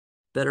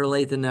Better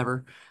late than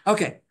never.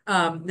 Okay,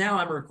 now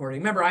I'm recording.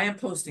 Remember, I am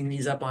posting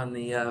these up on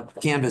the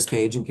Canvas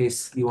page in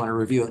case you want to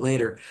review it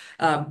later.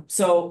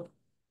 So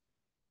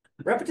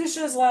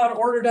repetition is allowed,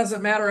 order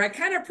doesn't matter. I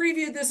kind of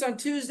previewed this on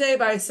Tuesday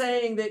by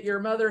saying that your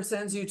mother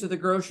sends you to the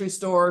grocery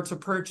store to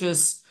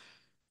purchase,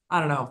 I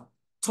don't know,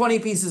 20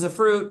 pieces of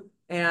fruit,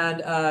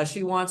 and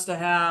she wants to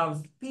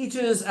have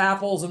peaches,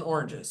 apples, and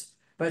oranges.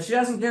 But she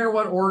doesn't care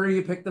what order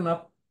you pick them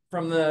up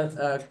from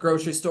the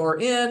grocery store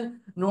in,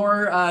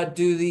 nor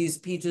do these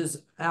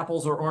peaches,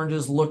 apples, or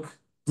oranges look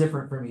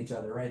different from each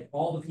other, right?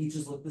 All the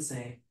peaches look the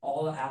same,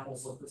 all the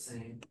apples look the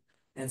same.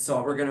 And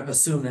so we're going to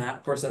assume that.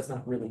 Of course, that's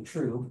not really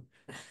true.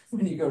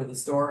 When you go to the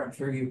store, I'm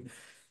sure you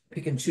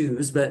pick and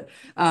choose, but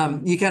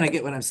you kind of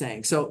get what I'm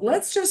saying. So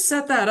let's just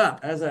set that up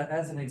as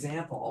an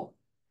example.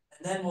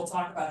 And then we'll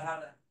talk about how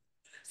to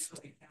do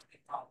a counting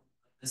problem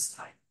this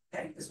time,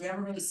 okay? Because we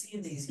haven't really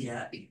seen these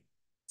yet.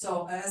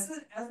 So as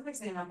an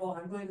example,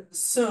 I'm going to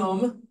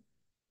assume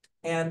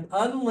an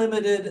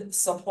unlimited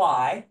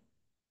supply.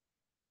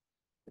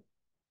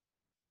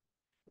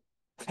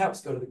 I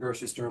always go to the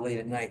grocery store late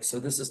at night, so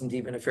this isn't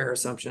even a fair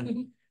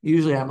assumption.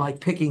 Usually I'm like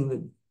picking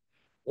the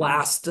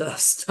last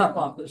stuff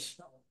off the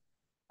shelf.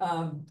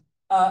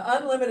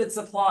 Unlimited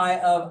supply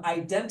of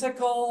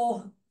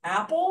identical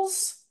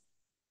apples,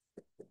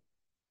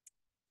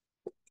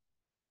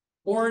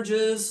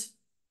 oranges,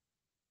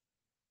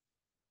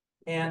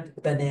 and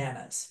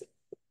bananas.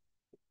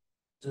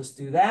 Just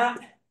do that.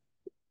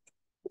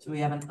 So we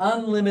have an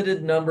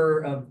unlimited number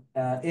of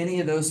any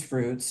of those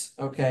fruits,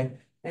 okay?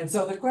 And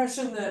so the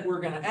question that we're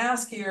going to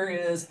ask here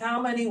is,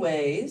 how many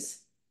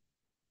ways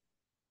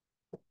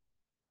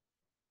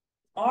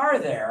are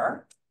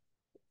there?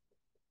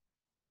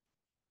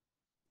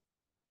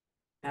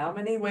 How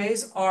many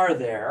ways are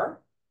there?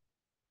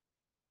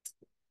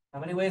 How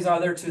many ways are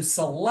there to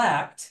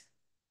select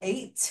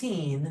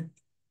 18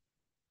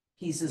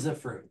 pieces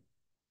of fruit?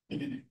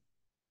 This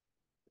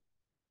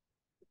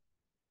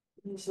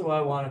is what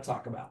I want to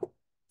talk about.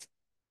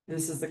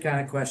 This is the kind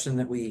of question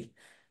that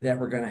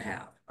we're going to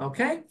have.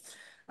 Okay.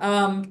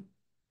 And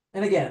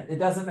again, it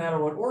doesn't matter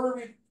what order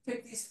we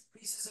pick these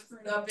pieces of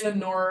fruit up in,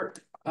 nor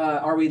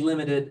are we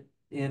limited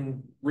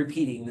in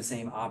repeating the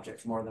same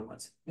object more than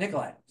once.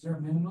 Nikolai. Is there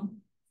a minimum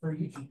for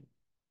each?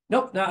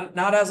 Nope,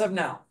 not as of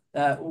now.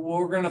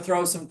 We're going to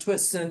throw some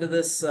twists into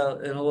this in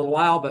a little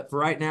while, but for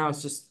right now,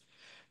 it's just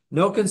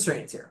no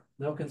constraints here.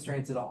 No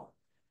constraints at all.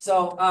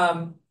 So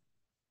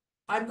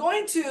I'm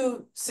going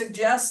to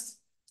suggest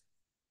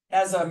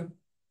as an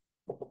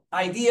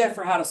idea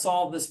for how to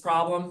solve this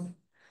problem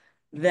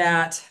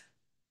that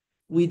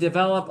we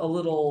develop a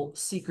little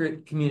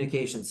secret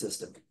communication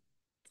system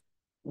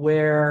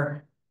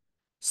where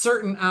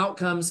certain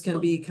outcomes can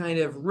be kind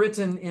of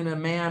written in a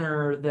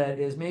manner that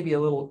is maybe a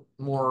little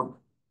more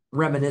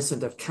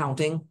reminiscent of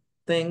counting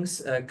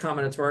things,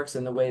 combinatorics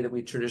in the way that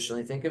we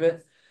traditionally think of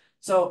it.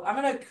 So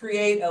I'm going to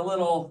create a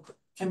little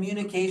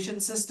communication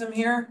system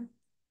here.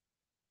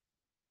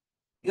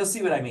 You'll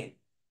see what I mean.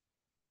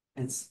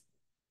 It's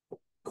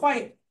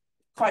quite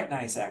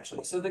nice,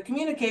 actually. So the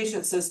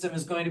communication system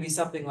is going to be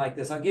something like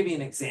this. I'll give you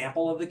an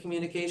example of the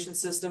communication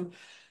system.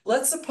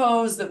 Let's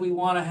suppose that we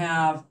want to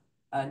have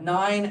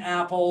 9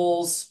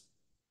 apples,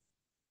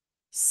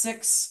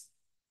 6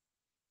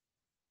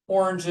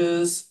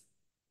 oranges,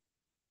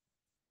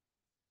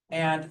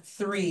 and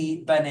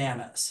 3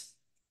 bananas.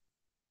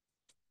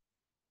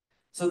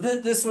 So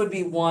this would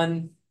be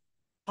one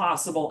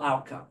possible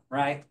outcome,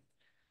 right?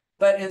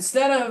 But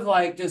instead of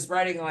like just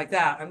writing it like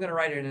that, I'm going to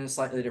write it in a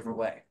slightly different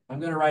way. I'm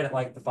going to write it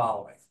like the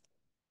following.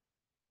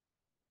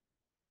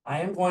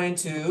 I am going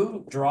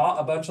to draw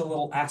a bunch of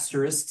little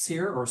asterisks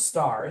here, or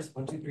stars.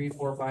 1, 2, 3,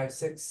 4, 5,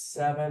 6,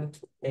 7,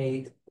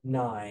 8,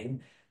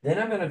 9. Then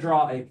I'm going to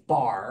draw a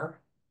bar,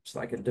 just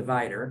like a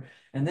divider.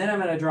 And then I'm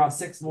going to draw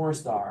 6 more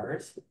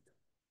stars.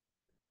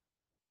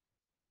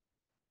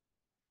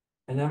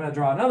 And then I'm going to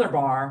draw another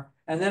bar.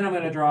 And then I'm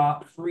going to draw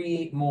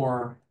 3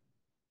 more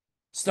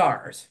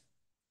stars.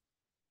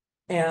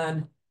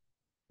 And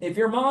if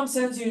your mom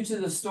sends you to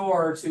the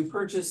store to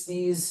purchase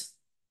these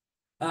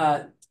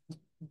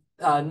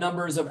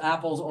numbers of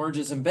apples,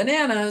 oranges, and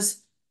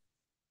bananas,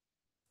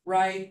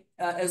 right?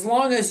 As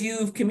long as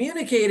you've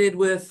communicated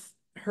with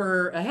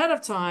her ahead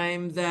of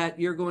time that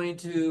you're going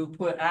to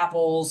put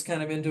apples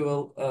kind of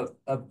into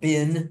a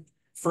bin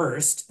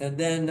first, and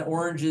then the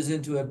oranges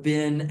into a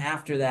bin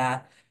after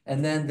that,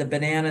 and then the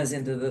bananas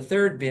into the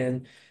third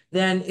bin,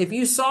 then if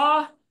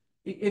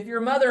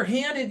your mother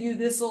handed you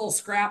this little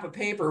scrap of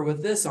paper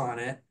with this on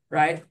it,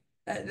 right?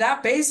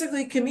 That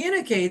basically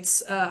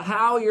communicates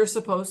how you're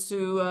supposed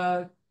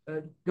to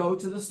go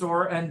to the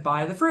store and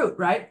buy the fruit,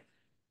 right?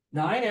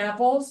 9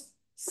 apples,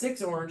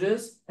 6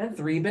 oranges, and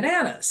 3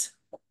 bananas.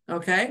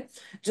 Okay,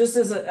 just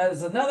as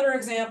another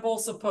example,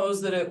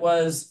 suppose that it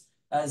was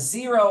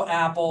 0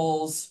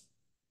 apples,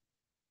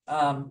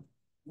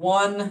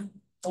 1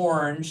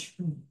 orange,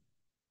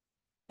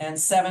 and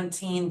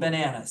 17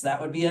 bananas. That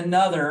would be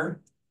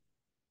another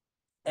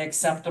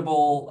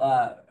acceptable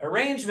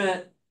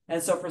arrangement.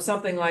 And so for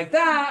something like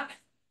that,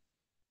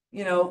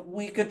 you know,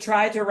 we could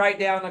try to write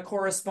down a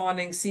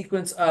corresponding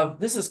sequence of,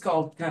 this is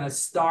called kind of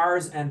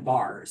stars and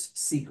bars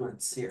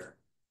sequence here.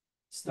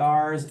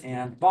 Stars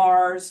and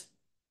bars.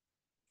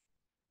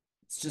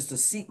 It's just a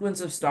sequence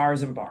of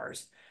stars and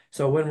bars.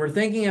 So when we're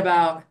thinking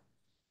about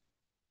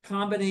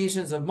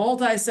combinations of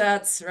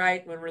multisets,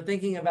 right? When we're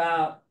thinking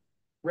about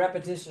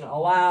repetition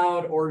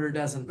allowed, order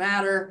doesn't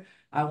matter.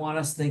 I want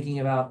us thinking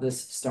about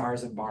this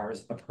stars and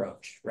bars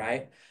approach,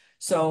 right?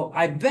 So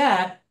I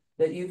bet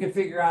that you can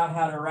figure out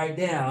how to write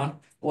down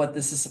what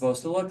this is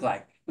supposed to look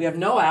like. We have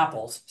no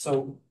apples,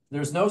 so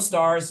there's no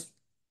stars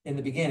in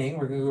the beginning.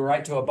 We're going to go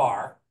right to a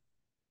bar.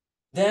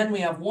 Then we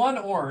have one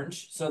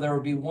orange, so there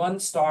would be one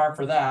star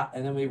for that,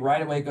 and then we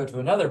right away go to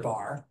another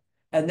bar.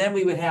 And then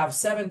we would have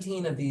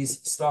 17 of these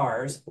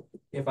stars,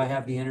 if I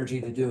have the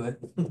energy to do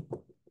it.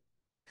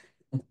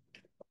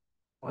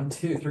 1,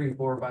 2, 3,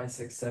 4, 5,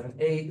 6, 7,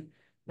 8,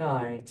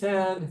 9,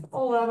 10,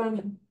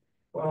 11,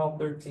 12,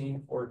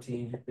 13,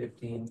 14,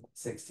 15,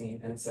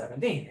 16, and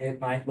 17.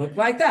 It might look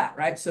like that,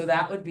 right? So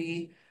that would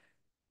be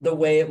the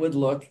way it would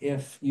look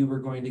if you were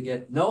going to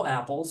get no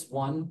apples,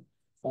 1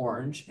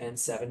 orange, and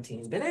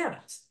 17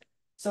 bananas.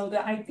 So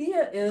the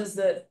idea is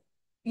that,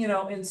 you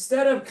know,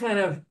 instead of kind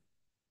of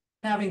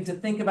having to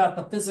think about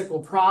the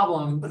physical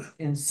problem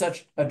in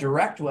such a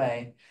direct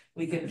way,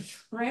 we can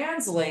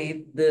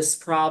translate this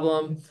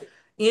problem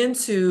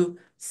into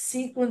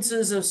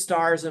sequences of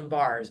stars and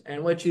bars.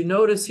 And what you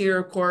notice here,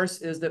 of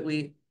course, is that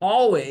we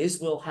always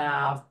will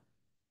have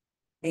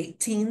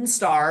 18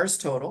 stars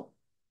total.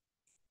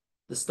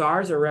 The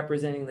stars are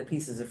representing the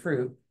pieces of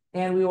fruit.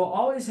 And we will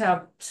always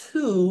have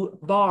 2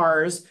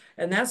 bars,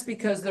 and that's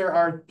because there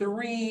are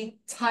 3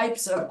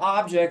 types of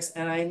objects,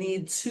 and I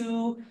need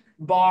 2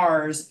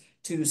 bars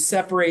to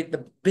separate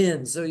the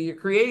bins. So you're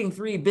creating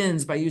 3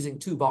 bins by using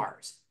 2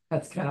 bars.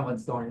 That's kind of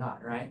what's going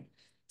on, right?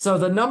 So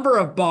the number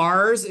of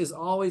bars is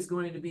always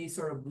going to be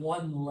sort of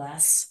 1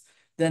 less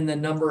than the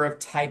number of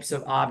types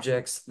of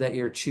objects that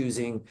you're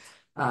choosing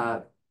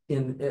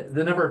in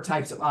the number of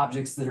types of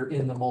objects that are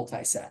in the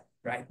multi-set,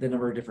 right? The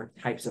number of different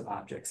types of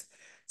objects.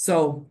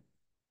 So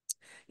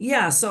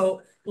yeah,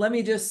 so let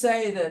me just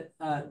say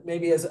that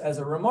maybe as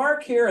a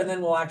remark here, and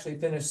then we'll actually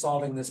finish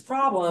solving this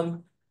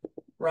problem,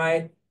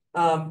 right?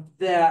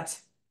 That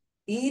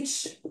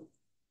each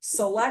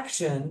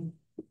selection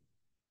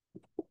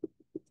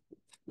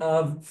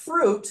of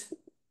fruit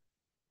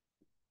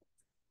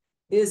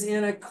is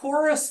in a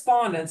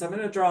correspondence. I'm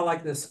going to draw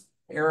like this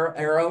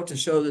arrow to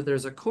show that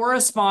there's a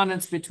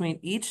correspondence between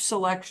each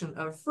selection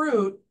of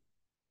fruit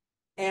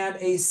and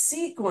a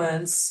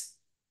sequence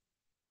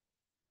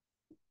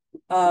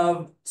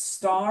of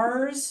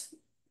stars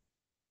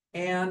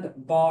and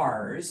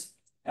bars.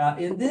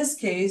 In this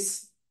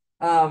case,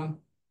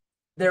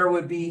 there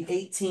would be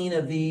 18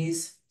 of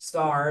these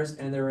stars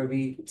and there would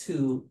be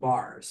 2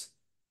 bars.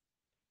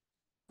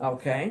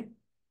 Okay.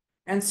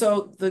 And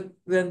so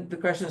then the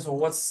question is, well,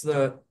 what's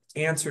the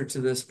answer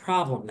to this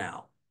problem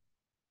now?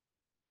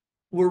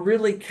 We're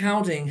really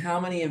counting how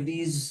many of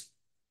these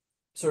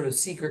sort of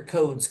secret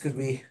codes could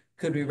we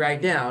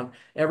write down.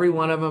 Every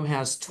one of them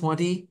has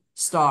 20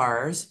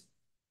 stars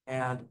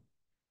and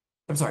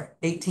I'm sorry,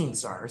 18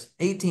 stars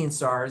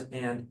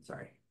and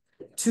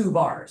 2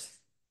 bars.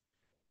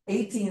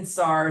 18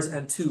 stars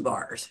and 2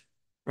 bars,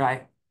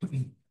 right?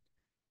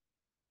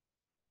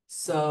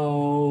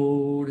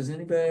 So does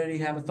anybody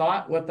have a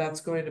thought what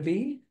that's going to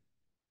be?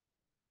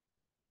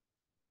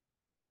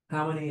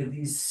 How many of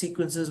these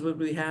sequences would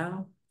we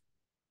have?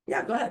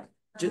 Yeah, go ahead,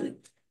 Julie.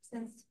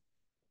 Since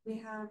we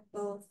have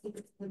both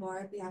sequences in the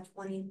bar, we have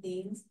 20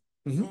 things,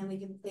 Mhm. and we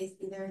can place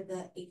either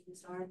the 18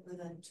 stars or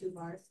the 2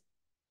 bars.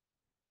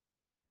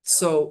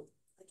 So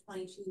The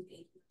 22,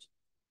 18.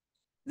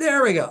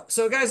 there we go.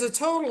 So guys, a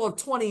total of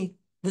 20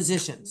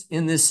 positions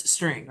in this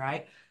string,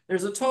 right?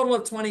 There's a total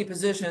of 20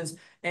 positions,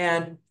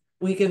 and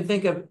we can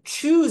think of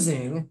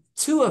choosing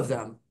 2 of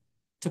them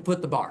to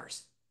put the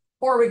bars.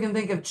 Or we can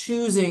think of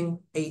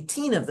choosing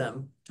 18 of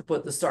them to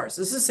put the stars.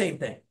 This is the same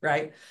thing,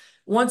 right?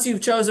 Once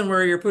you've chosen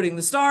where you're putting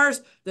the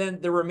stars,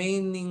 then the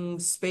remaining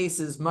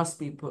spaces must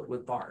be put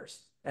with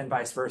bars and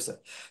vice versa.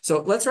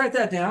 So let's write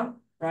that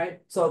down,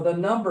 right? So the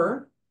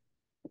number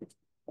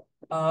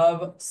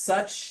of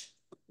such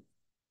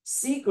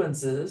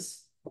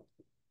sequences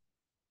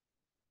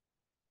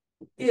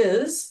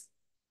is,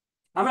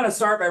 I'm going to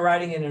start by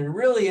writing it in a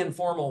really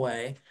informal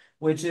way,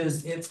 which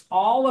is it's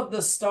all of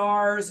the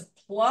stars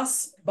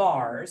plus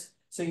bars.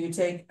 So you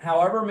take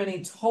however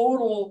many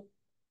total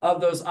of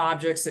those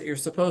objects that you're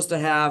supposed to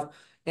have,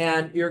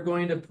 and you're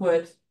going to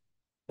put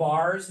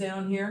bars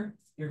down here.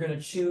 You're going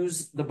to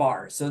choose the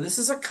bars. So this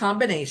is a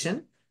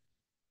combination.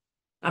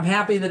 I'm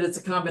happy that it's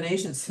a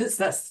combination since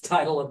that's the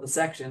title of the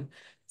section.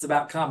 It's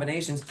about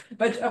combinations.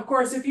 But of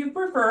course, if you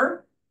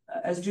prefer,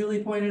 as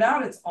Julie pointed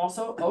out, it's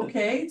also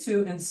okay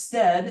to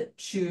instead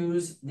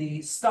choose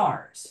the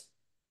stars.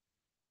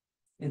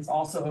 It's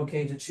also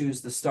okay to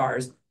choose the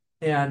stars.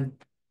 And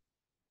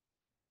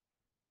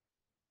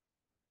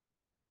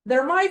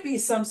there might be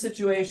some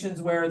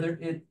situations where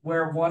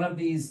where one of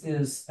these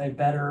is a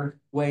better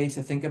way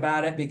to think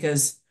about it,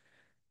 because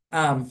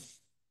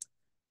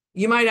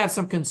You might have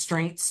some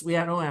constraints. We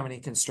don't have any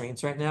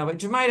constraints right now,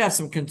 but you might have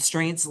some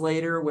constraints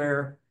later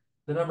where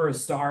the number of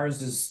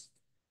stars is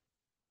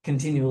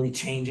continually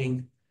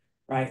changing,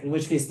 right? In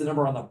which case the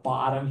number on the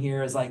bottom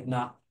here is like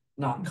not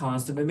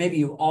constant, but maybe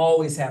you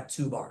always have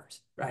 2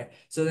 bars, right?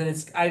 So then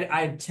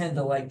I tend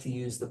to like to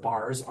use the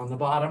bars on the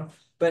bottom,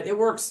 but it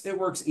works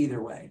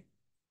either way.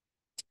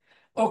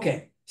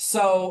 Okay,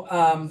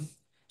 so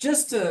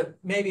just to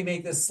maybe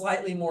make this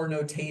slightly more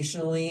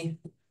notationally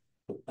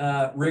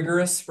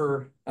rigorous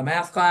for a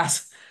math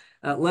class,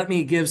 let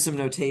me give some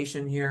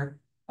notation here.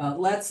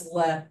 Let's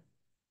let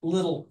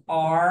little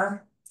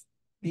r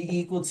be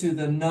equal to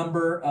the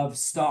number of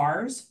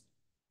stars.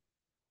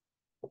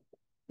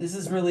 This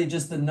is really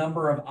just the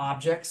number of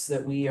objects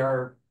that we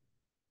are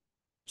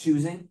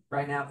choosing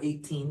right now,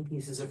 18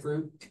 pieces of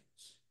fruit.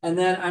 And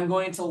then I'm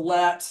going to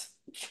let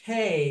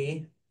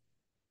k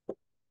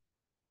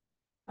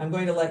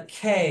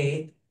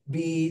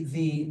be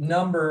the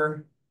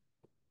number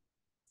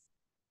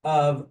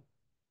of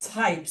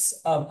types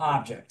of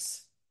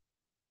objects.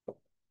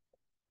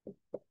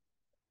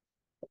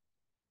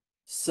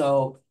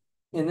 So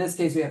in this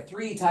case, we have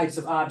 3 types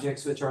of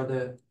objects, which are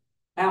the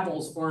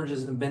apples,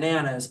 oranges, and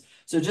bananas.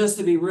 So just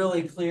to be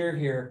really clear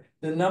here,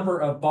 the number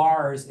of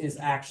bars is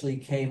actually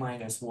k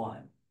minus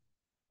 1.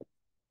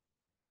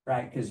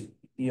 Right? Because,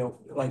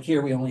 like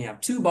here, we only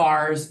have 2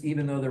 bars,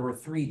 even though there were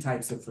 3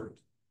 types of fruit.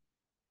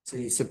 So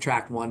you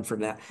subtract 1 from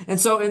that. And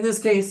so in this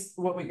case,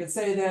 what we could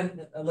say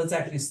then, let's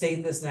actually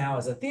state this now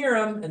as a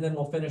theorem, and then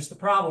we'll finish the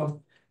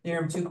problem.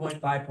 Theorem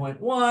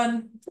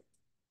 2.5.1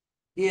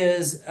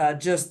 is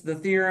just the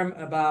theorem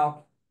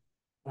about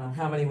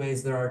how many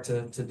ways there are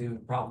to do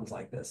problems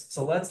like this.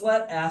 So let's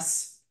let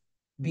S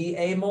be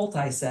a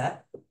multiset,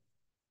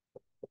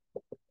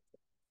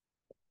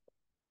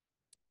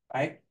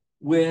 right,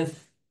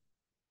 with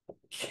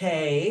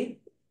k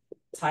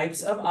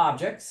types of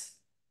objects.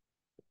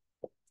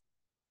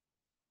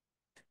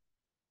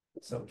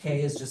 So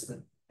k is just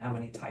how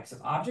many types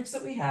of objects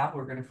that we have.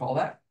 We're going to call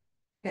that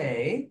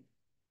k.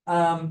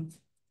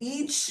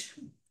 Each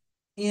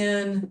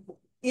in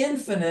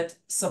infinite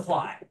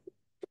supply.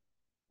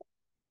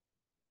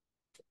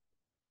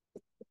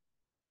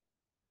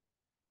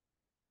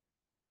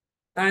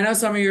 I know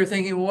some of you are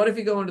thinking, well, what if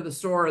you go into the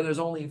store and there's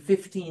only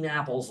 15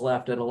 apples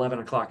left at 11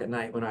 o'clock at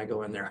night when I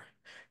go in there,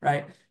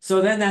 right?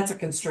 So then that's a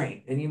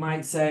constraint. And you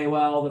might say,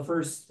 well, the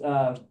first,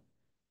 the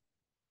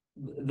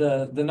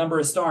number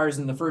of stars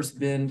in the first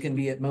bin can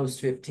be at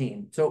most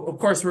 15. So of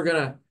course, we're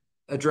going to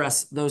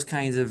address those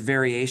kinds of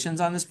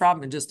variations on this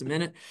problem in just a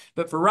minute.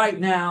 But for right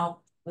now,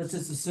 let's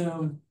just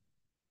assume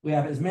we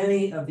have as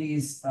many of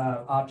these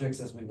objects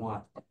as we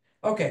want.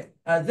 Okay,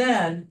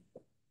 then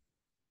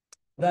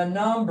the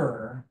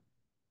number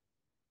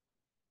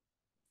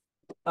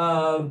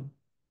of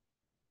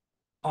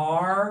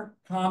R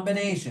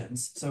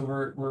combinations. So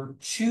we're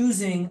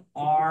choosing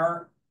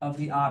R of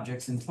the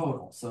objects in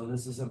total. So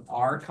this is an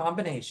R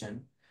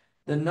combination.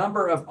 The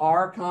number of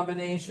R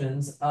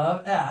combinations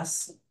of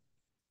S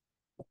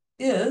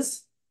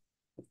is,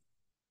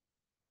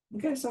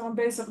 okay, so I'm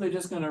basically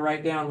just going to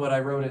write down what I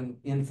wrote in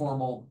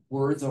informal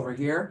words over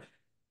here.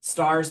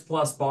 Stars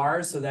plus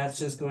bars, so that's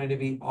just going to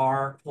be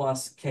R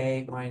plus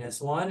K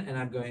minus 1, and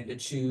I'm going to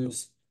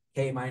choose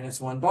K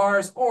minus 1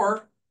 bars,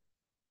 or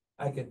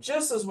I could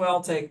just as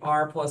well take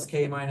R plus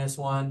K minus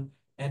 1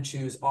 and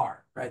choose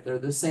R, right? They're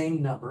the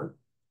same number.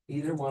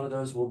 Either one of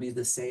those will be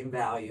the same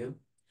value.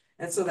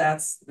 And so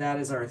that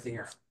is our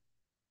theorem.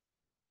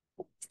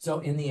 So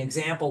in the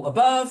example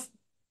above,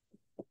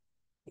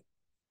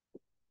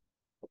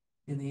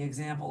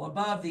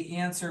 the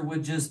answer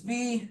would just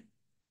be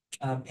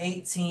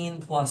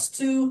 18 plus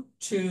 2,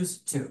 choose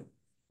 2.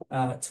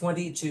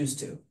 20, choose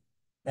 2.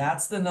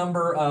 That's the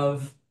number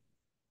of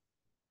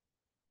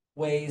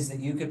ways that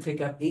you could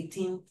pick up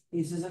 18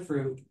 pieces of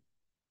fruit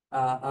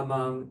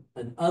among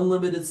an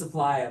unlimited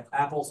supply of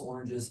apples,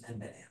 oranges, and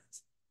bananas.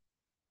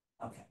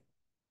 Okay.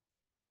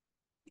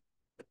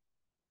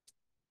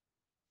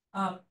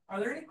 Are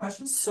there any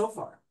questions so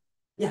far?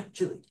 Yeah,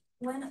 Julie.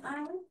 When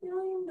I was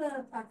doing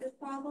the practice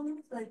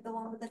problems, like the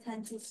one with the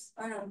 10 to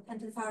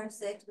the power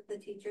 6 with the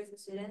teachers and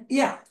students.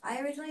 Yeah. I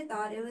originally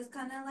thought it was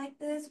kind of like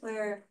this,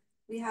 where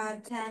we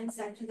had 10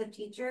 sections of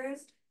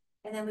teachers,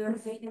 and then we were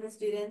making the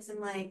students in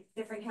like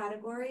different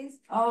categories.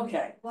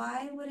 Okay.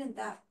 Why wouldn't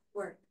that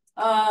work?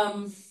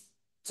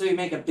 So you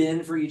make a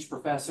bin for each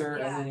professor,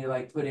 Yeah. and then you're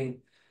like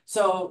putting.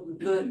 So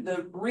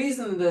the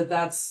reason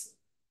that's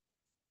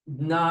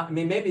not, I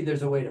mean, maybe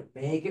there's a way to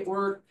make it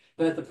work,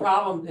 but the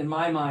problem in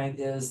my mind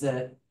is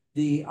that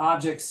the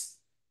objects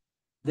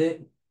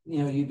that,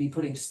 you'd be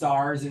putting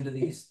stars into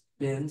these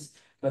bins,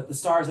 but the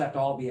stars have to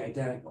all be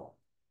identical,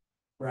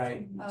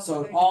 right? So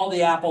Okay. all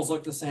the apples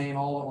look the same,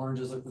 all the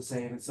oranges look the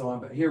same, and so on.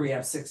 But here we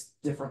have 6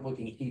 different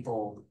looking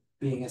people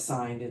being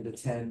assigned into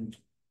 10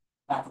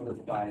 faculty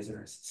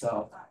advisors.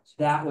 So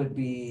that would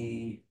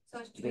be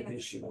the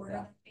issue with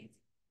that.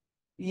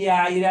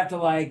 Yeah, you'd have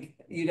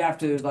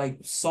to like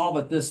solve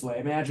it this way.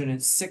 Imagine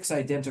it's 6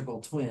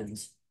 identical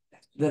twins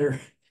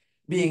that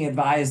being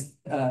advised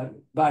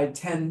by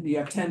 10, you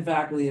have 10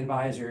 faculty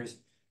advisors.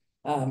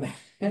 And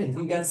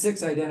you got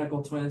 6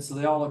 identical twins, so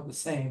they all look the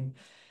same.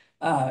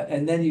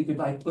 And then you could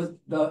like put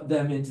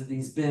them into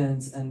these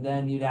bins, and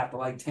then you'd have to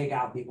like take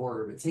out the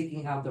order. But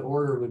taking out the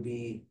order would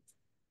be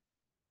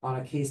on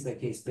a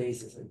case-by-case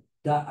basis. And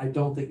that I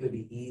don't think it would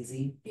be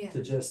easy Yeah.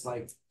 to just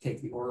like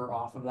take the order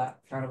off of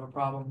that kind of a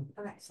problem.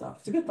 Okay. So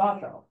it's a good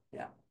thought though,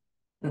 yeah.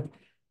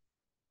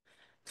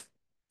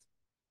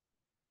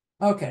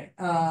 Okay,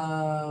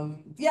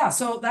 yeah,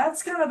 so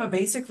that's kind of a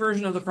basic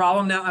version of the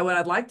problem. Now, what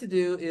I'd like to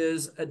do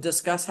is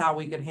discuss how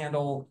we can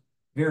handle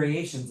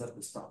variations of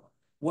this problem.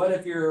 What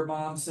if your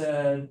mom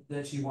said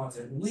that she wants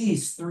at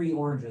least 3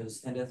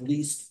 oranges and at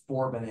least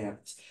 4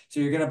 bananas? So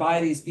you're gonna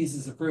buy these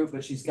pieces of fruit,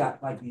 but she's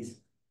got like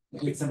these,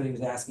 like somebody was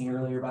asking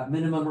earlier about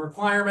minimum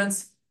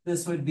requirements.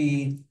 This would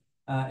be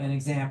an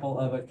example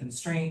of a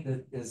constraint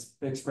that is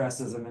expressed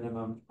as a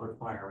minimum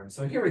requirement.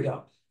 So here we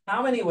go.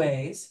 How many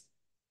ways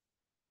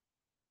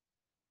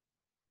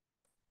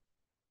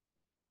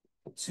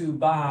to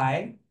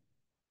buy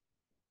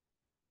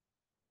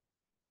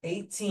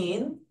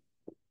 18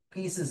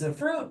 pieces of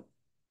fruit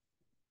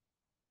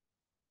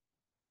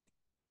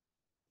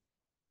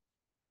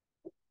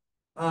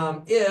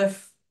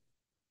if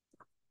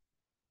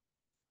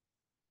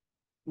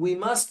we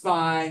must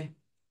buy,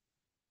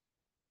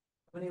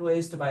 how many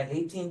ways to buy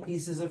 18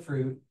 pieces of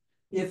fruit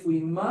if we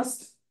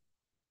must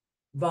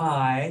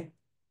buy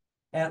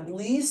at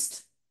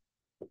least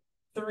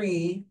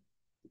 3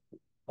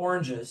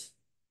 oranges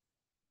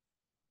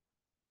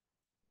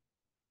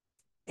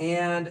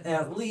and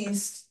at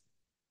least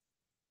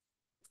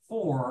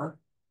 4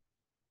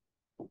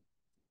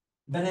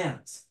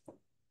 bananas.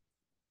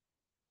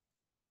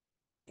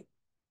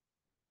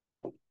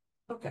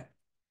 Okay.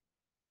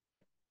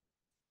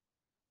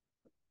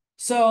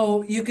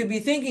 So you could be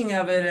thinking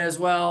of it as,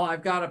 well,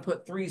 I've got to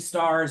put 3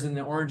 stars in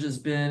the oranges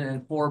bin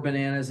and 4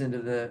 bananas into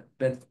the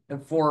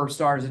 4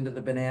 stars into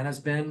the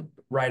bananas bin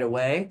right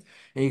away.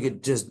 And you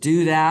could just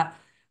do that.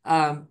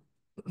 But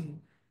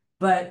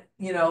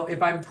you know,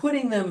 if I'm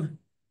putting them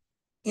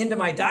into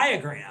my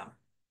diagram,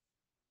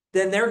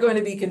 then they're going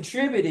to be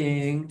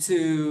contributing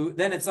to,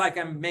 then it's like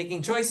I'm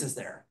making choices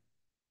there.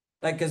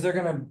 Like, because they're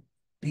going to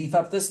beef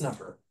up this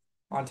number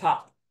on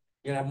top.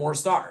 You're gonna have more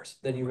stars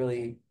than you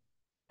really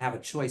have a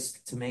choice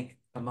to make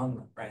among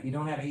them, right? You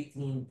don't have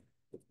 18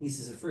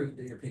 pieces of fruit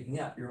that you're picking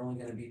up. You're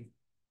only gonna be,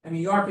 I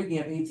mean, you are picking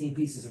up 18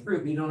 pieces of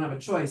fruit, but you don't have a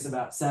choice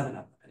about 7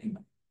 of them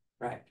anyway,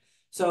 right?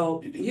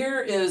 So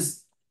here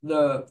is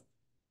the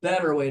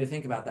better way to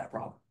think about that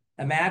problem.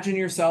 Imagine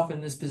yourself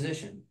in this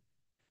position.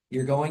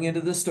 You're going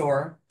into the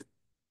store.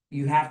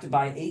 You have to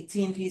buy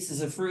 18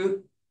 pieces of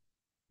fruit,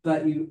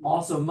 but you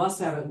also must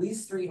have at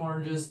least 3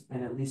 oranges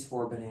and at least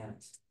 4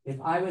 bananas. If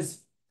I was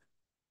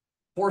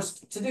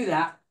forced to do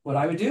that, what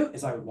I would do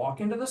is I would walk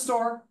into the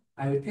store,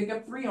 I would pick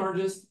up 3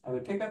 oranges, I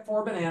would pick up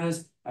 4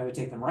 bananas, I would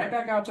take them right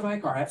back out to my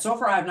car. So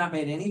far, I've not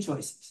made any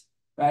choices,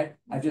 right?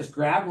 I've just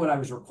grabbed what I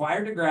was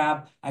required to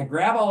grab. I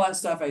grab all that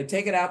stuff, I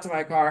take it out to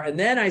my car, and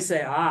then I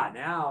say,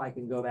 now I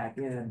can go back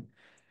in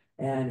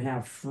and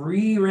have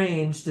free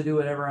range to do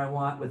whatever I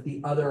want with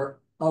the other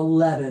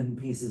 11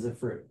 pieces of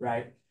fruit,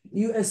 right?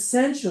 You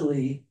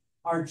essentially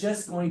are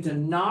just going to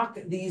knock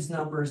these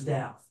numbers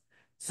down.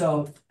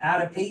 So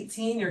out of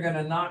 18, you're going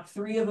to knock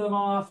 3 of them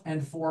off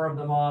and 4 of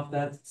them off.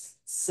 That's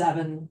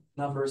 7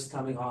 numbers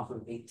coming off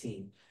of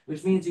 18,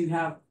 which means you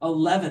have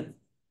 11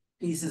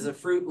 pieces of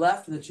fruit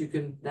left that you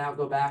can now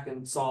go back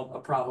and solve a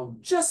problem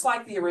just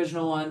like the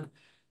original one,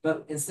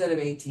 but instead of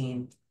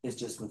 18, it's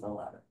just with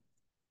 11.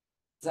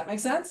 Does that make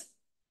sense?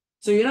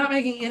 So you're not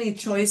making any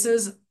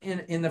choices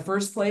in the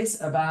first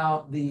place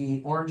about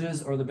the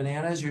oranges or the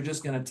bananas. You're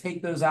just going to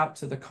take those out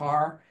to the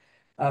car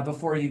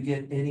before you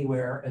get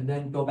anywhere, and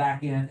then go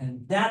back in,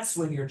 and that's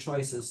when your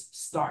choices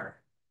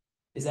start,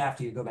 is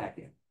after you go back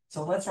in.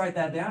 So let's write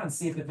that down and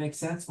see if it makes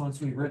sense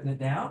once we've written it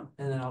down,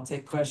 and then I'll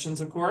take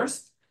questions, of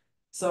course.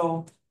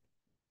 So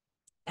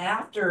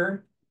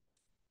after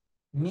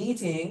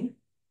meeting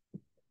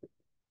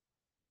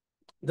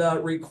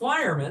the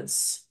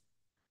requirements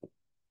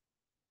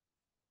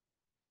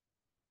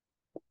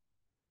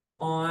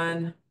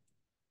on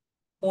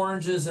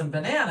oranges and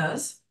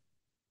bananas,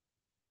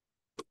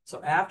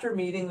 so after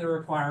meeting the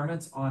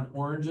requirements on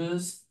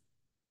oranges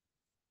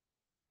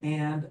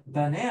and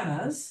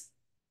bananas,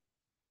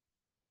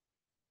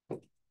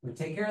 we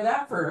take care of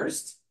that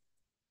first.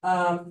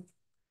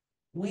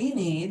 We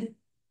need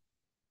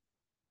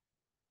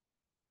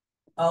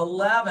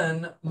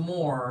 11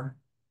 more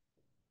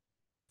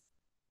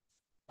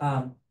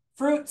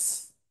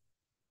fruits.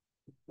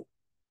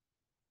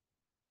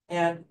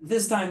 And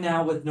this time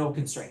now with no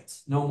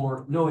constraints,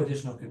 no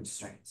additional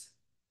constraints.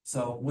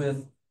 So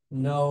with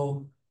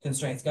no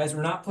constraints. Guys,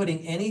 we're not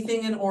putting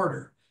anything in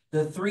order.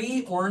 The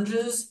 3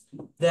 oranges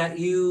that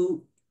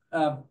you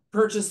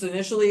purchased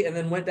initially and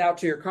then went out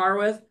to your car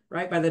with,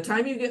 right? By the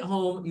time you get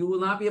home, you will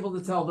not be able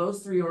to tell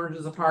those 3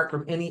 oranges apart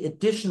from any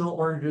additional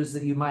oranges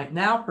that you might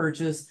now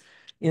purchase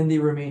in the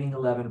remaining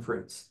 11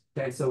 fruits.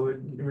 Okay, so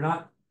we're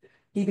not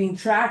keeping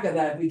track of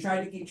that. If we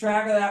tried to keep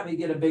track of that, we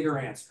get a bigger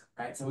answer,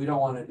 right? So we don't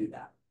want to do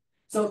that.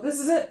 So this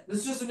is it. This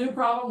is just a new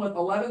problem with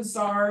 11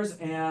 stars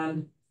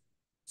and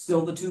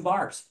still the 2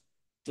 bars,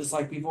 just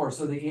like before.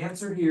 So the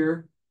answer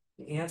here,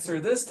 the answer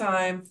this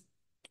time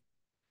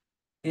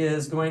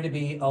is going to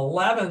be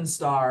 11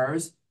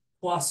 stars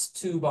plus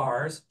 2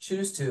 bars,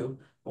 choose 2,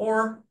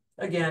 or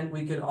again,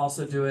 we could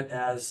also do it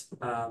as,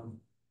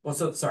 well,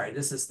 so sorry,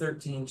 this is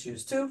 13,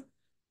 choose 2.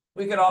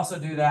 We could also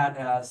do that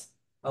as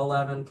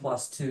 11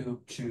 plus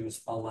 2,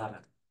 choose 11.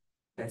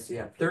 Okay, so you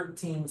have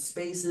 13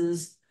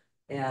 spaces,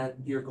 and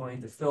you're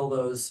going to fill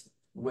those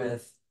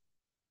with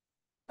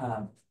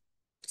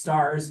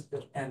stars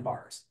and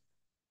bars.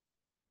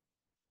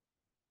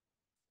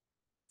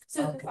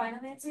 So Okay. the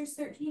final answer is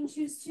 13,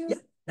 choose 2? Yeah.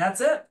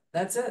 That's it.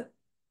 That's it.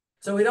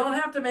 So we don't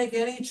have to make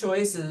any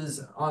choices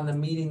on the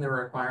meeting the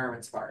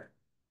requirements part.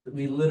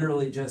 We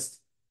literally just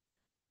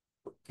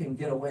can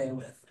get away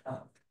with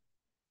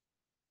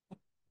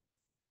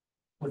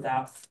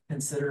without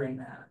considering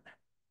that.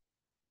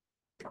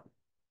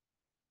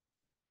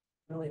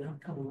 Really not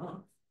coming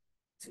off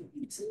too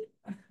easy.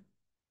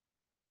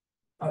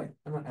 Okay,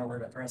 I'm not gonna worry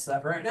about the rest of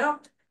that right now.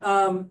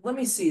 Let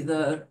me see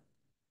the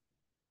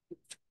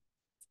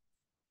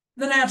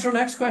natural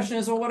next question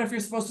is, well, what if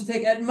you're supposed to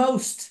take at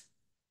most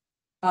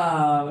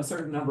a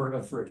certain number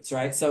of fruits,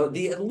 right? So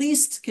the at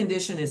least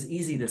condition is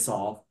easy to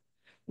solve.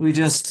 We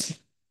just,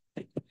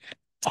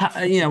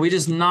 we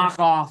just knock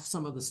off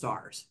some of the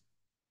stars.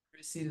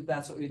 You see that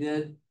that's what we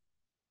did?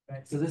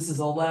 Right, so this is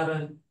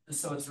 11,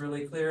 so it's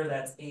really clear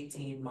that's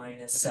 18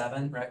 minus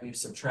 7, right? We've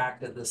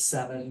subtracted the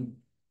 7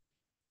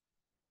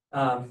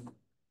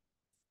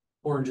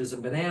 oranges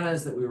and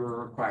bananas that we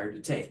were required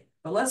to take.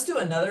 But let's do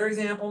another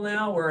example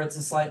now where it's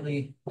a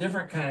slightly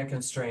different kind of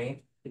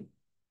constraint.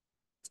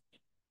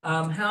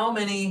 How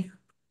many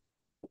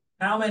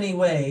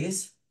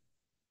ways?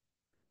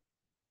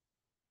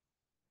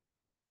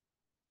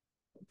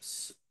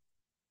 Oops.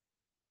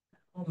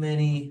 How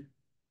many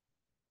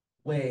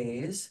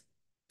ways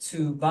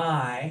to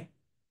buy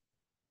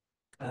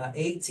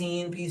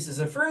 18 pieces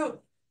of fruit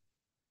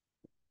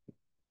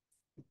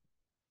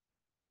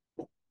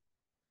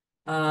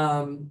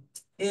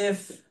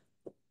if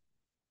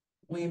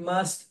we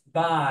must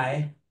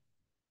buy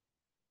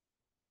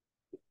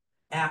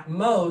at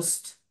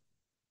most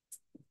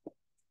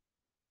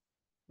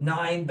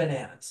 9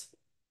 bananas?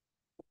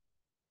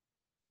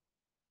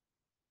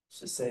 Let's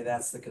just say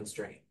that's the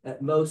constraint.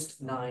 At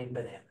most 9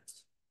 bananas.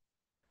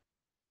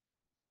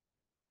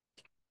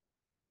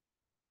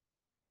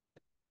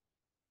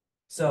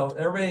 So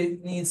everybody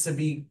needs to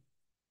be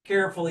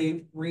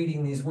carefully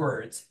reading these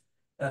words.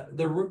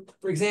 The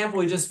example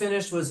we just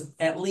finished was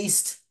at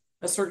least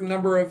a certain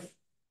number of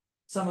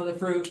some of the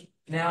fruit.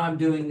 Now I'm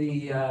doing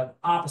the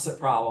opposite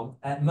problem.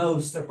 At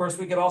most, of course,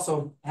 we could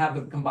also have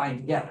them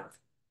combined together.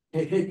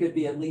 It could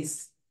be at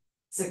least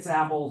 6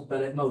 apples,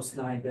 but at most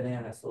 9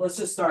 bananas. So let's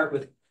just start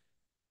with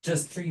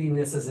just treating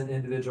this as an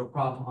individual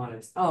problem on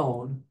its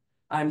own.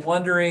 I'm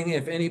wondering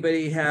if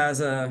anybody has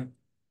a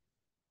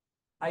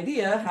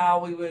idea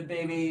how we would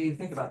maybe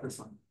think about this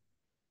one.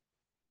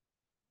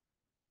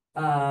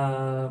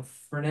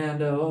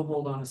 Fernando,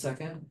 hold on a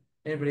second.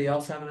 Anybody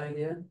else have an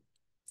idea?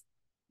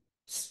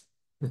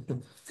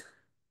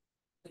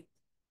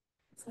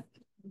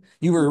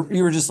 You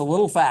were just a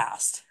little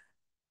fast.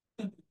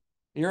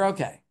 You're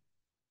okay.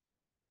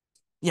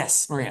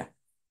 Yes, Maria.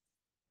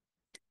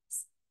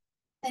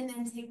 And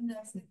then take the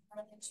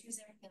one and choose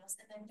everything else,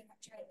 and then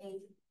try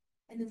 8,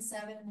 and then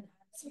 7, and then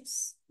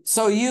 6.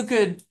 So you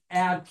could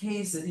add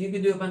cases. You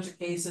could do a bunch of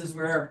cases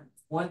where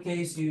one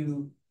case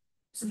you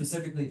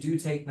specifically do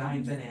take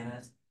 9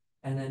 bananas,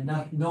 and then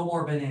no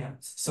more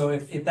bananas. So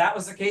if that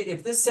was the case,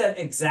 if this said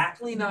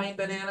exactly 9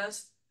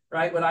 bananas,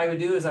 right? What I would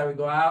do is I would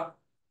go out,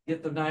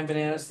 get the 9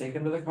 bananas, take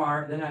them to the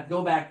car, then I'd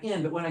go back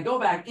in. But when I go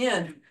back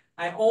in,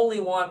 I only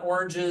want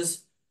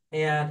oranges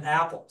and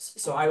apples.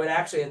 So I would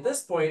actually at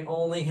this point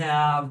only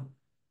have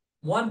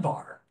 1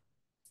 bar,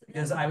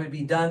 because I would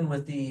be done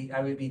with the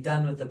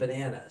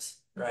bananas,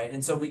 right?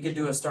 And so we could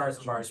do a stars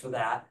and bars for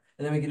that,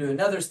 and then we could do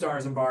another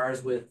stars and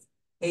bars with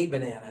 8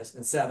 bananas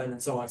and 7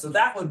 and so on. So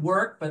that would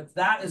work, but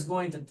that is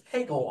going to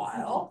take a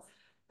while.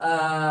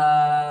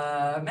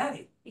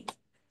 Maddie.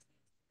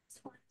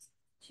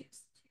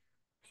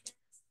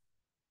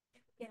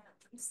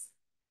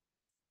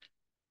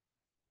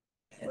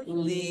 At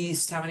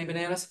least how many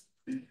bananas?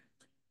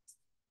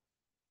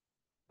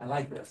 I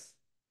like this.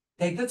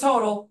 Take the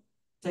total,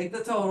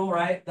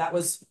 right? That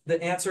was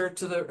the answer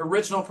to the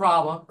original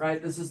problem,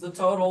 right? This is the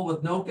total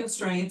with no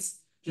constraints.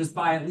 Just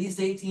buy at least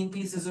 18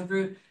 pieces of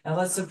fruit. And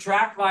let's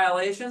subtract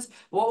violations.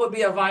 What would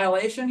be a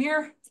violation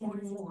here?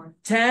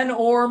 10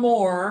 or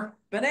more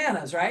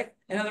bananas, right?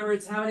 In other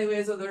words, how many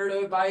ways are there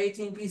to buy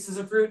 18 pieces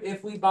of fruit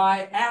if we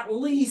buy at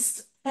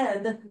least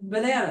 10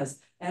 bananas?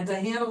 And to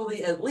handle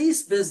the at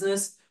least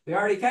business, we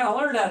already kind of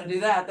learned how to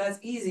do that. That's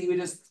easy. We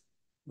just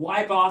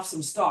wipe off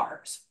some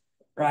stars,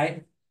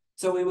 right?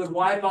 So we would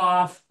wipe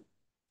off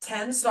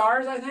 10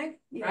 stars, I think,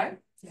 right?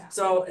 Yeah.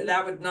 So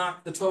that would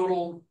knock the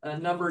total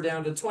number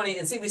down to 20.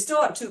 And see, we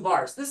still have 2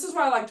 bars. This is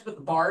why I like to put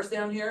the bars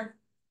down here.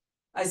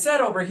 I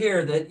said over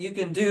here that you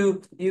can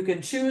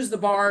choose the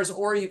bars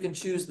or you can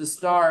choose the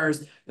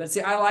stars. But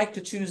see, I like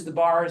to choose the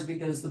bars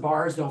because the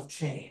bars don't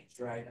change,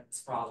 right?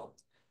 That's a problem,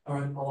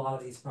 or a lot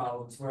of these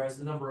problems. Whereas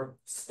the number of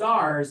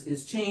stars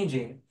is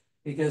changing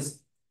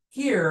because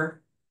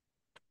here,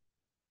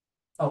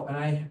 oh,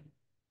 and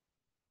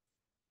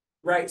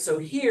right, so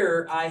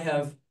here I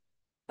have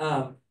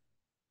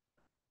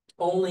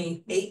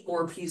only 8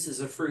 more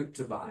pieces of fruit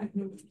to buy.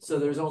 So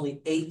there's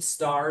only 8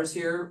 stars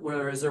here,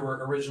 whereas there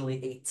were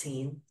originally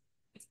 18.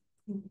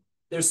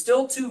 There's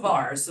still 2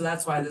 bars, so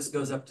that's why this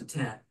goes up to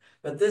 10.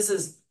 But this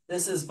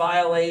is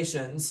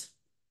violations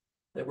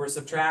that we're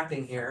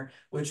subtracting here,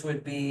 which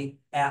would be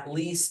at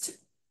least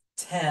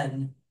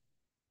 10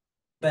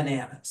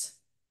 bananas.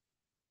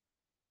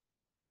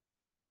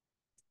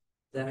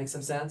 Does that make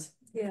some sense?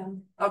 Yeah.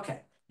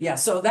 Okay. Yeah,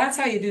 so that's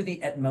how you do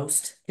the at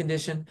most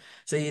condition.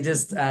 So you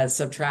just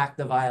subtract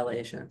the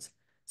violations.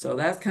 So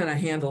that kind of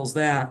handles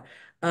that.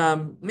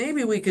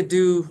 Maybe we could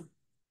do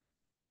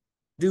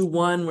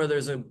one where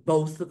there's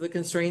both of the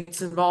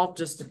constraints involved,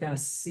 just to kind of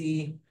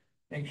see,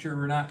 make sure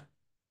we're not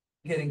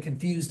getting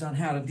confused on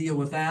how to deal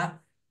with that.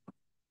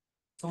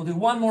 So we'll do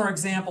one more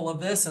example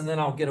of this, and then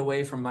I'll get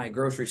away from my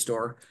grocery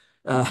store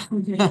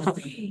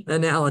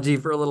analogy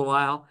for a little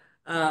while.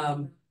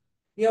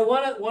 You know,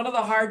 one of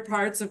the hard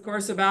parts, of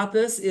course, about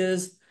this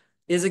is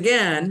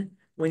again,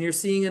 when you're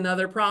seeing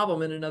another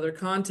problem in another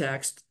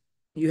context,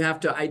 you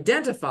have to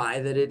identify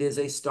that it is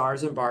a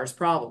stars and bars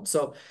problem.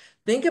 So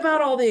think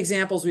about all the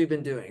examples we've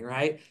been doing,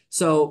 right?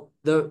 So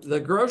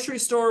the grocery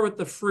store with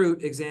the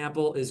fruit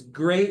example is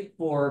great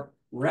for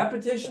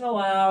repetition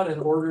allowed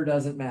and order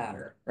doesn't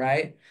matter,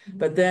 right?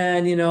 But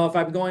then, you know, if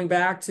I'm going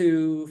back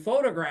to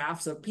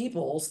photographs of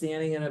people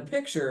standing in a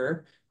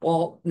picture,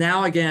 well,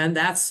 now again,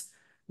 that's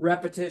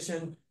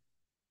repetition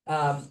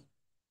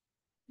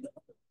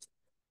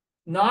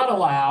not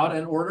allowed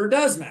and order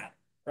does matter,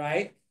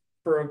 right?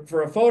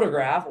 For a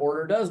photograph,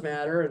 order does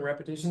matter and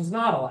repetition is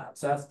not allowed.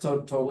 So that's a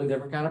totally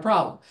different kind of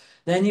problem.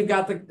 Then you've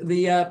got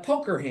the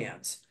poker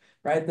hands,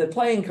 right? The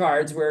playing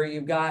cards where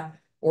you've got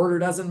order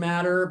doesn't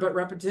matter, but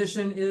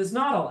repetition is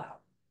not allowed,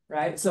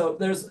 right? So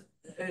there's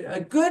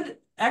a good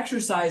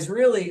exercise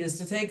really is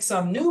to take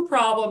some new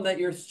problem that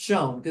you're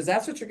shown, because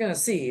that's what you're going to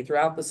see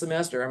throughout the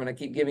semester. I'm going to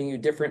keep giving you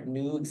different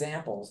new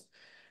examples,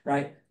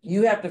 right?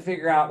 You have to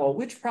figure out, well,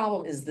 which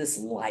problem is this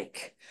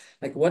like?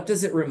 Like, what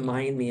does it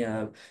remind me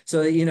of?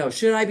 So, you know,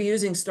 should I be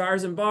using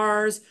stars and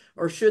bars,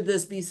 or should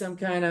this be some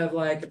kind of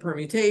like a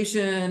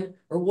permutation,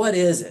 or what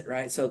is it,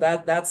 right? So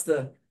that's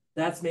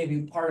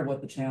maybe part of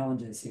what the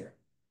challenge is here.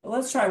 But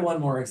let's try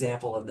one more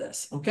example of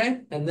this,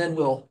 okay? And then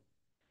we'll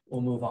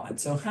move on.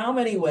 So how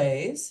many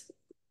ways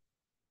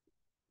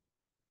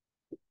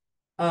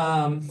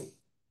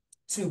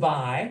to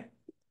buy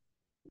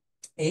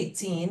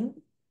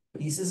 18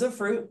 pieces of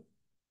fruit,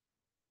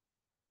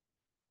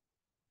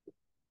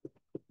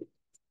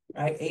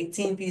 right?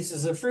 18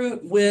 pieces of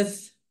fruit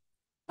with,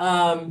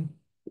 let's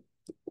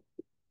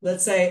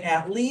say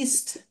at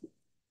least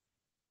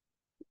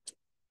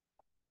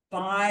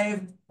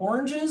 5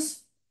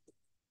 oranges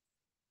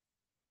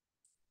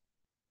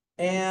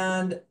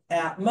and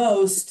at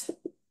most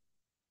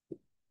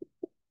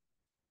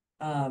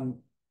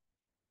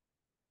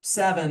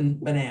 7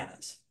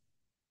 bananas.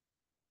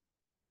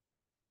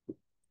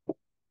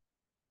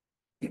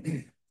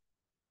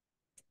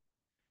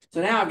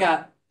 So now I've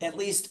got at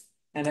least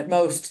and at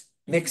most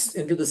mixed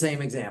into the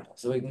same example.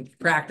 So we can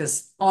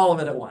practice all of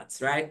it at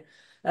once, right?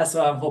 That's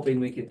what I'm hoping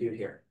we could do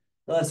here.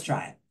 So let's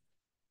try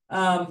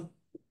it.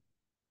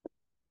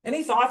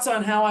 Any thoughts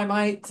on how I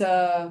might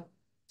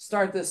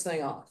start this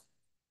thing off?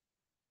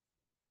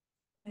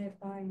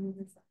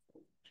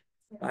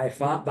 By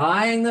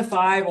buying the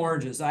 5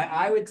 oranges.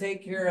 I would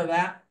take care of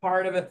that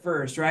part of it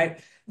first, right?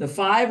 The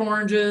 5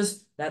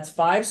 oranges, that's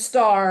 5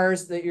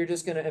 stars that you're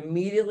just going to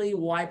immediately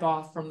wipe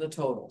off from the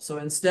total. So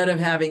instead of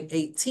having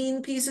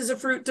 18 pieces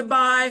of fruit to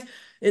buy,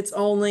 it's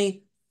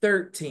only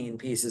 13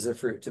 pieces of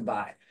fruit to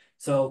buy.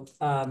 So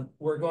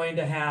we're going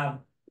to have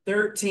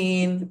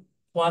 13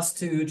 plus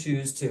 2,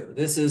 choose 2.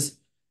 This is,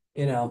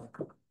 you know,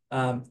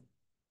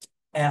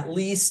 at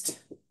least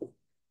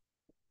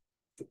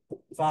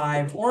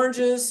 5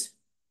 oranges.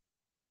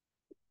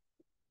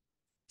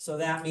 So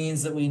that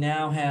means that we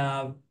now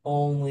have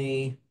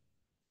only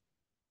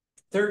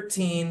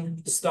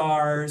 13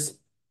 stars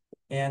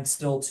and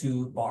still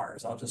 2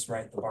 bars. I'll just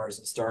write the bars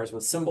and stars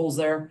with symbols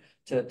there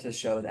to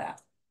show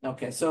that.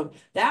 Okay, so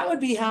that would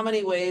be how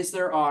many ways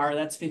there are.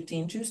 That's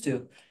 15, choose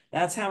 2.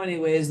 That's how many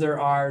ways there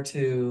are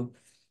to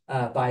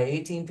buy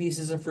 18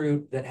 pieces of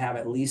fruit that have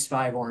at least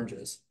 5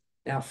 oranges.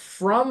 Now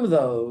from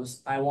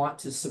those, I want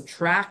to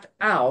subtract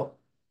out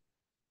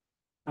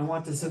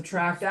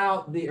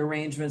the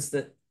arrangements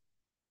that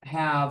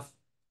have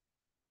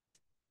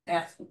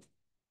at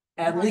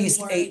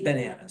least 8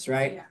 bananas,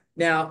 right? Yeah.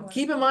 Now,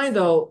 keep in mind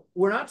though,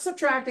 we're not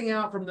subtracting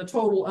out from the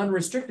total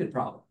unrestricted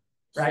problem,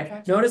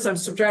 right? Notice I'm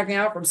subtracting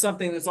out from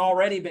something that's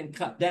already been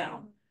cut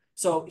down.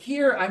 So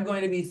here I'm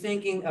going to be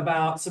thinking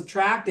about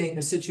subtracting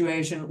a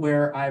situation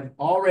where I've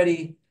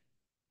already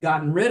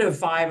gotten rid of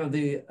 5 of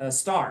the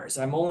stars.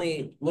 I'm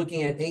only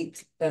looking at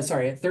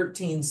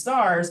 13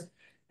 stars.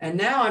 And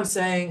now I'm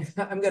saying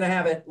I'm going to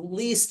have at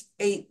least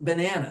 8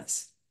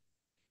 bananas,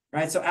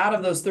 right? So out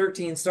of those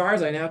 13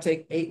 stars, I now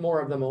take 8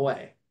 more of them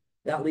away.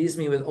 That leaves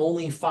me with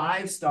only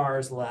 5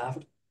 stars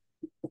left.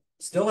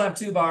 Still have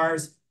 2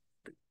 bars.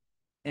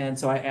 And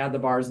so I add the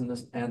bars in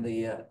this and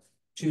the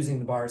choosing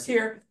the bars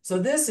here. So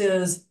this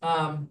is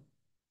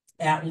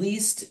at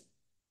least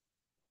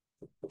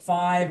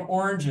 5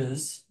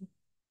 oranges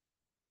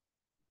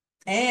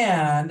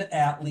and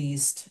at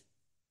least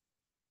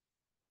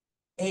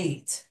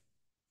 8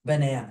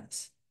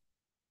 bananas.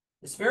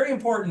 It's very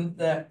important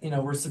that,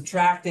 we're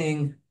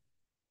subtracting,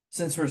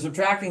 since we're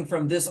subtracting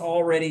from this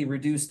already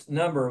reduced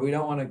number, we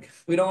don't want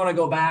to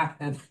go back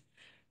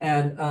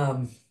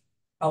and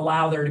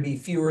allow there to be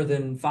fewer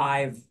than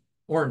 5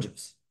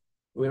 oranges.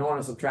 We don't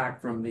want to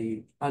subtract from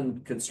the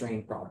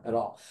unconstrained product at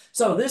all.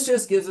 So this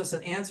just gives us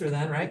an answer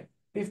then, right?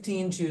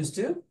 15 choose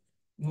 2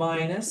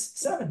 minus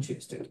 7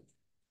 choose 2.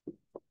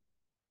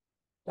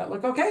 That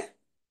look okay?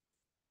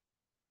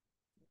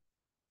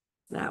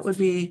 That would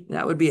be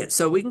it.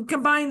 So we can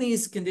combine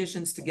these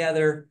conditions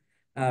together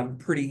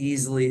pretty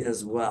easily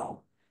as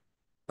well.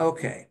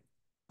 Okay.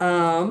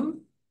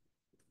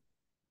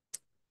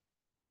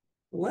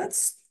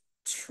 Let's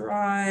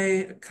try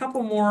a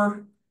couple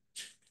more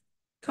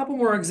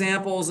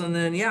examples, and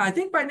then I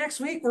think by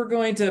next week we're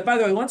going to, by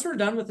the way, once we're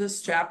done with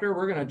this chapter,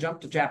 we're going to jump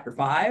to chapter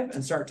 5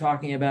 and start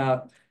talking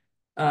about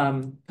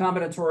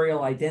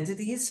combinatorial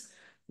identities,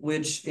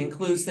 which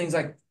includes things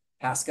like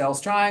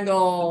Pascal's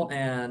triangle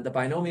and the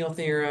binomial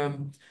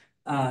theorem,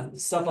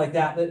 stuff like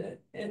that, that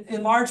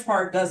in large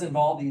part does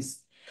involve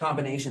these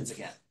combinations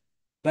again,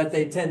 but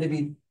they tend to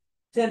be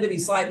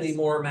slightly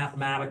more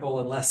mathematical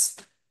and less,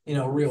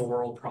 real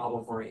world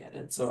problem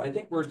oriented. So I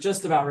think we're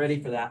just about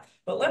ready for that.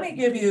 But let me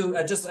give you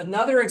just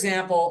another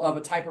example of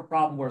a type of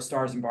problem where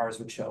stars and bars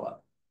would show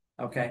up.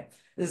 Okay,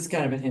 this is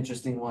kind of an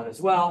interesting one as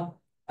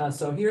well.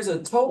 So here's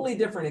a totally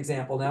different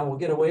example. Now we'll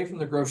get away from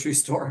the grocery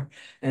store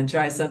and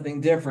try something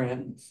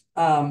different.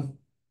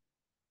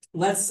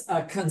 Let's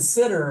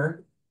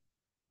consider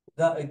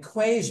the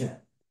equation.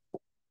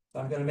 So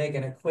I'm going to make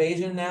an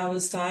equation now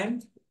this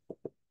time.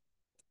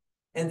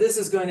 And this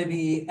is going to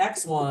be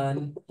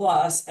x1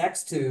 plus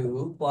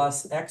x2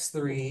 plus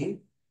x3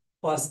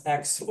 plus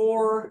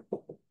x4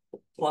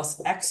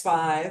 plus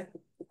x5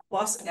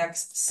 plus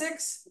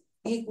x6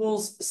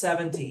 equals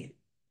 17.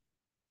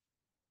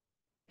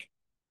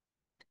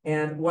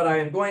 And what I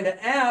am going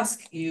to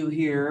ask you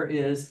here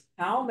is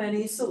how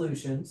many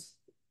solutions,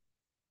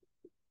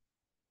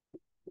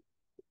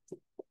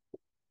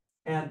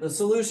 and the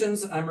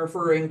solutions I'm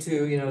referring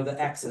to,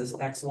 the x's,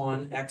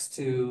 x1,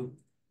 x2,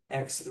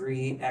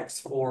 x3,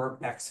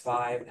 x4,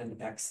 x5, and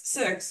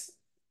x6.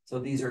 So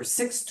these are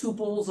 6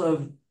 tuples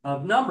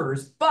of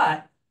numbers,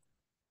 but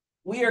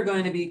we are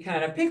going to be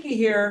kind of picky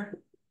here.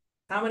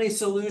 How many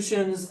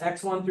solutions,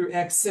 x1 through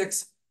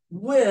x6,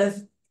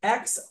 with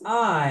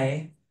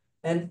xi,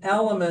 an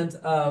element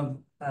of,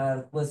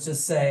 let's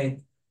just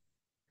say,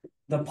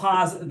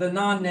 the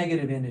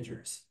non-negative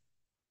integers.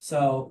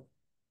 So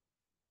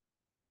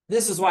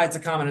this is why it's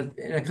in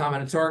a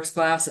combinatorics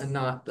class and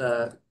not,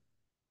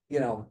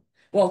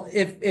 well,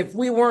 if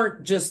we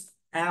weren't just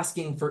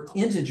asking for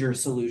integer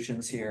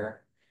solutions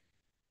here,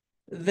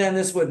 then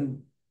this wouldn't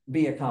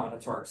be a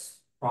combinatorics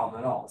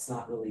problem at all. It's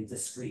not really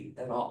discrete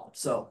at all.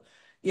 So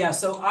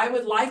so I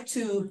would like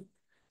to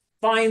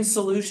find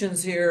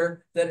solutions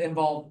here that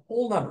involve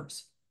whole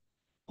numbers.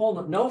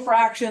 No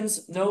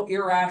fractions, no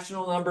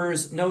irrational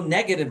numbers, no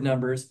negative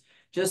numbers,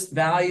 just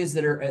values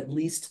that are at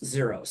least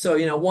 0.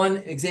 So, one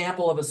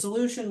example of a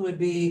solution would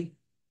be,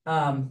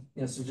 so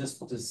just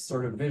to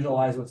sort of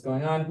visualize what's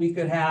going on, we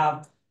could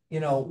have,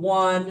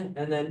 1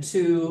 and then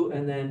 2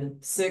 and then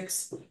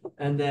 6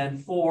 and then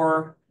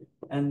 4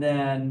 and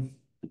then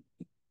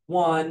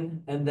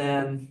 1 and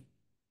then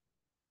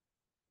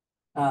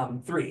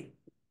 3.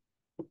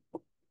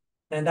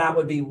 And that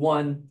would be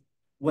one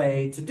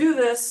way to do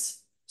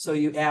this. So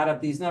you add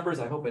up these numbers.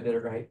 I hope I did it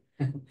right.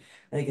 I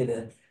think I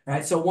did.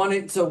 Right. So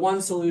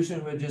one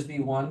solution would just be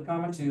 1,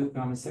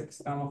 2,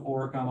 6, 4,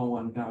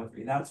 1,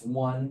 3. That's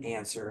one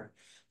answer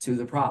to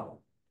the problem.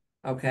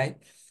 Okay.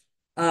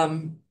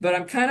 But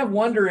I'm kind of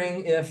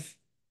wondering if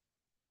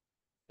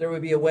there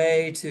would be a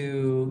way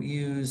to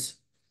use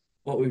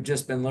what we've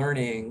just been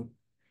learning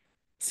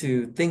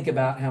to think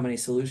about how many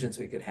solutions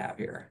we could have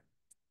here.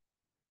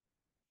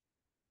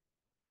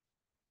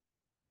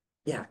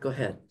 Yeah, go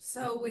ahead.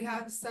 So we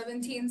have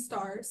 17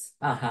 stars.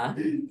 Uh-huh.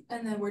 And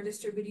then we're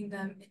distributing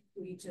them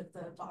into each of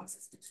the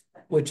boxes.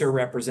 Which are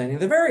representing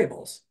the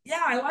variables.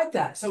 Yeah, I like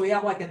that. So we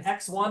have like an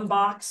x1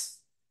 box,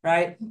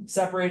 right?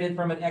 Separated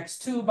from an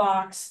x2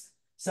 box,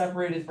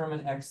 separated from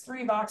an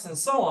x3 box, and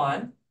so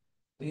on.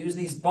 We use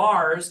these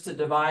bars to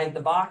divide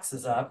the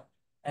boxes up.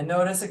 And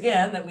notice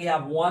again that we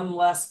have one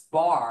less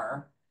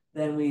bar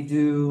than we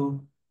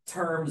do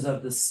terms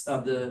of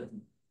the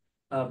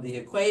of the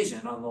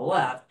equation on the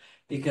left,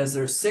 because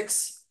there's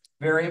 6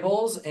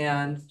 variables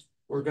and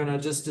we're gonna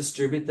just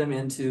distribute them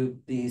into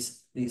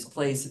these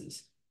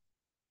places.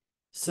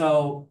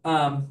 So,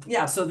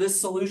 yeah, so this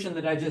solution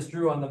that I just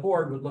drew on the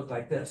board would look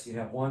like this. You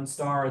have 1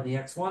 star in the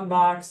X1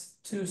 box,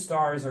 2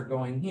 stars are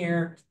going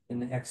here in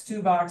the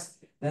X2 box,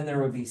 then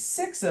there would be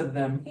 6 of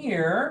them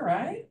here,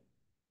 right?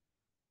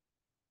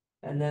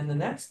 And then the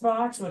next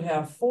box would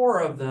have 4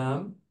 of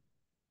them.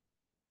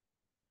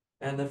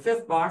 And the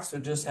 5th box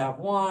would just have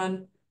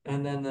 1,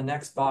 and then the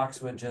next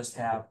box would just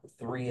have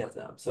 3 of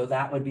them. So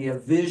that would be a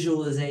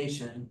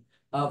visualization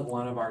of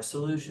one of our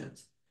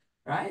solutions,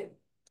 right?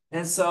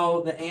 And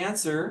so the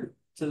answer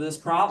to this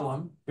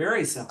problem,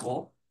 very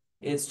simple.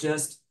 It's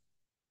just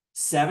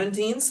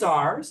 17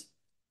 stars,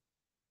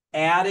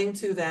 adding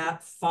to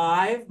that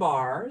 5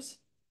 bars,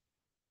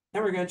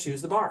 and we're going to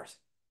choose the bars.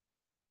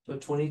 So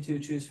 22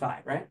 choose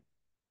 5, right?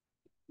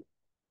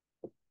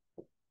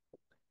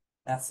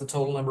 That's the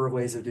total number of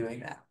ways of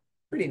doing that.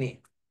 Pretty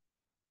neat.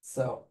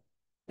 So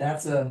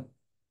that's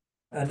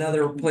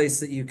another place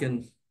that you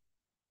can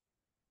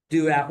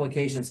do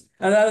applications.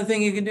 Another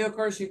thing you can do, of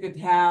course, you could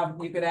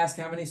ask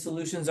how many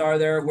solutions are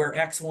there where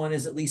X1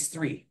 is at least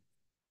 3.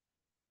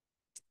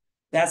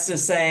 That's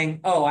just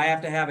saying, oh, I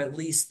have to have at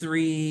least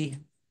 3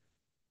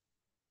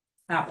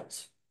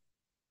 apples.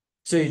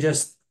 So you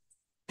just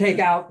take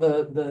out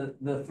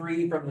the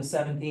 3 from the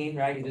 17,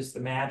 right? You just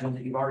imagine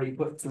that you've already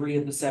put 3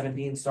 of the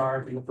 17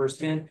 stars in the first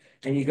bin,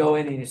 and you go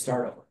in and you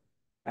start over,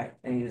 right?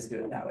 And you just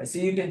do it that way. So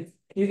you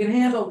can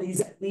handle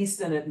these at least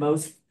and at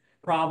most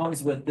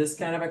problems with this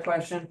kind of a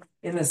question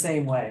in the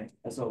same way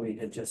as what we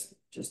had just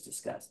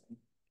discussed.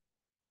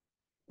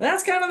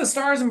 That's kind of the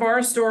stars and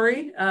bars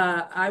story.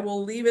 I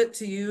will leave it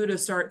to you to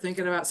start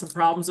thinking about some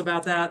problems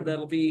about that.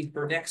 That'll be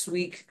for next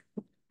week.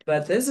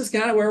 But this is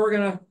kind of where we're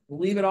going to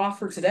leave it off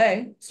for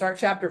today. Start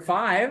chapter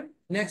 5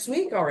 next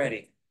week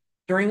already.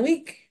 During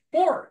week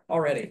 4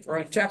 already. We're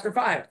at chapter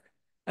 5.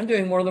 I'm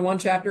doing more than 1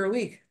 chapter a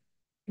week.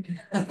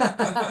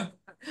 All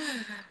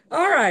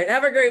right.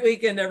 Have a great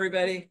weekend,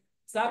 everybody.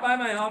 Stop by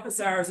my office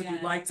hours if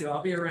you'd like to.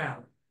 I'll be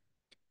around.